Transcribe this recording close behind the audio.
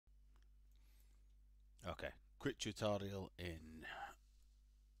Quick tutorial in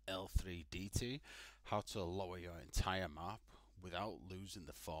L3DT, how to lower your entire map without losing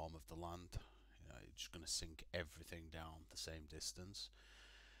the form of the land. You're just going to sink everything down the same distance.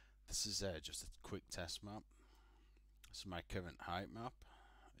 This is just a quick test map. This is my current height map.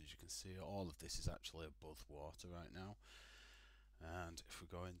 As you can see, all of this is actually above water right now. And if we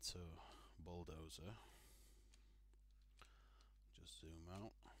go into Bulldozer, just zoom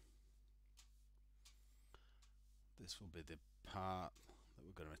out. This will be the part that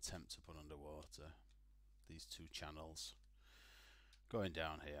we're going to attempt to put underwater. These two channels going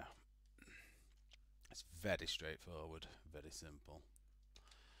down here. It's very straightforward, very simple.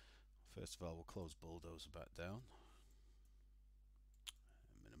 First of all, we'll close Bulldozer back down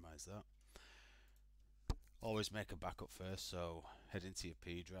and minimize that. Always make a backup first, so head into your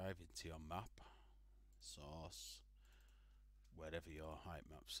P drive, into your map, source, wherever your height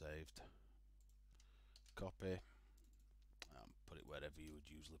map's saved. Copy, and put it wherever you would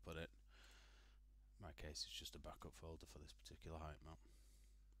usually put it. In my case, it's just a backup folder for this particular height map.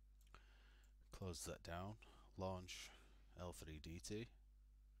 Close that down, launch L3DT.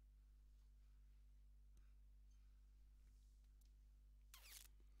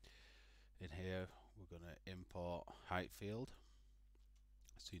 In here, we're going to import height field.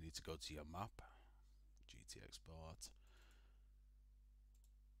 So you need to go to your map, GT export,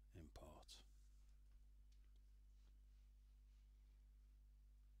 import.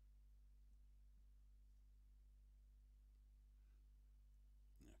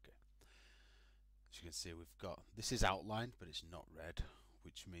 Okay. As you can see, we've got, this is outlined, but it's not red,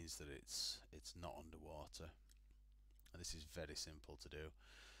 which means that it's not underwater. And this is very simple to do.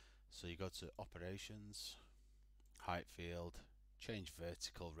 So you go to operations, height field, change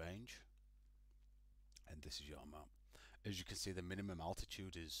vertical range, and this is your map. As you can see, the minimum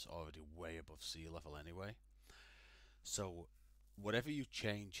altitude is already way above sea level anyway. So whatever you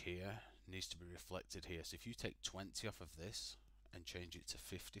change here needs to be reflected here. So if you take 20 off of this and change it to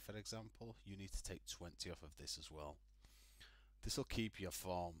 50, for example, you need to take 20 off of this as well. This will keep your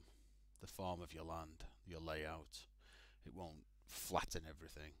form, the form of your land, your layout. It won't flatten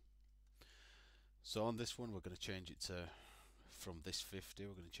everything. So on this one, we're going to change it to, from this 50,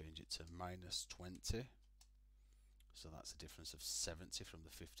 we're going to change it to -20. So that's a difference of 70 from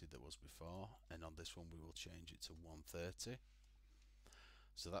the 50 that was before. And on this one, we will change it to 130.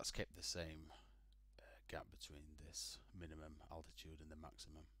 So that's kept the same gap between this minimum altitude and the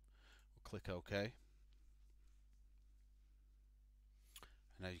maximum. We'll click OK.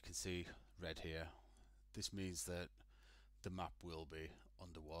 And now you can see red here. This means that the map will be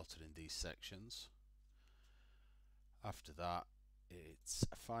underwater in these sections. After that, it's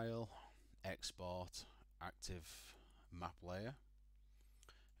a file, export, active map layer.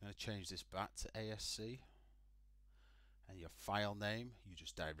 I'm going to change this back to ASC, and your file name, you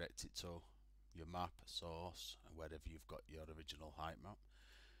just direct it to your map, source, and wherever you've got your original height map.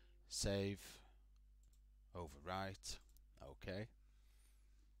 Save, overwrite, OK.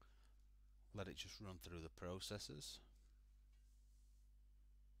 Let it just run through the processes.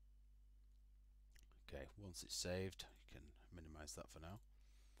 Okay, once it's saved, you can minimize that for now.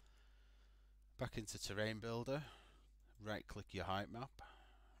 Back into Terrain Builder, right click your height map,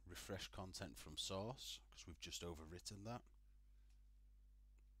 refresh content from source, because we've just overwritten that.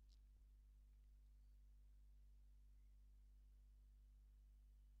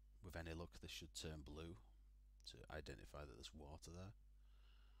 With any luck, this should turn blue to identify that there's water there.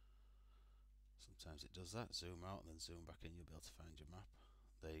 Sometimes it does that. Zoom out and then zoom back in, you'll be able to find your map.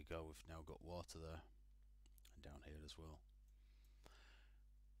 There you go, we've now got water there, and down here as well.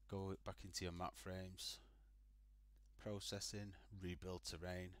 Go back into your map frames, processing, rebuild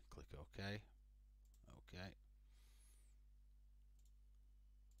terrain, click OK. OK.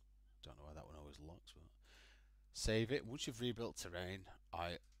 Don't know why that one always locks, but save it. Once you've rebuilt terrain,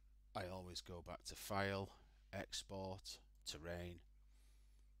 I always go back to File, Export, Terrain,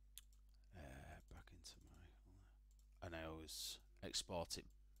 back into my, and I always export it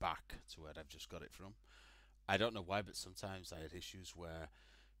back to where I've just got it from. I don't know why, but sometimes I had issues where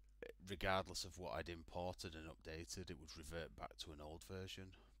regardless of what I'd imported and updated, it would revert back to an old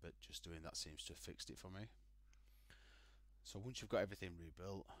version, but just doing that seems to have fixed it for me. So once you've got everything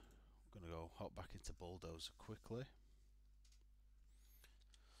rebuilt, I'm going to go hop back into Bulldozer quickly.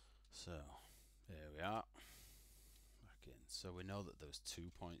 So here we are, back in. So we know that there was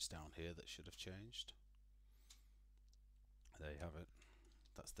 2 points down here that should have changed. There you have it.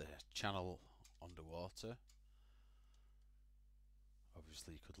 That's the channel underwater.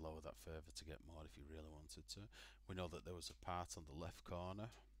 Obviously you could lower that further to get more if you really wanted to. We know that there was a part on the left corner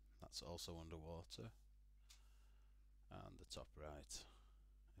that's also underwater. and the top right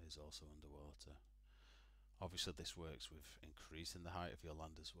is also underwater. Obviously this works with increasing the height of your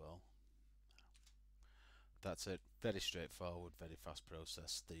land as well. That's it. Very straightforward, very fast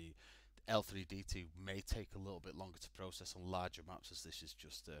process. The L3DT may take a little bit longer to process on larger maps, as this is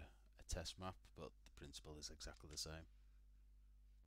just a test map, but the principle is exactly the same.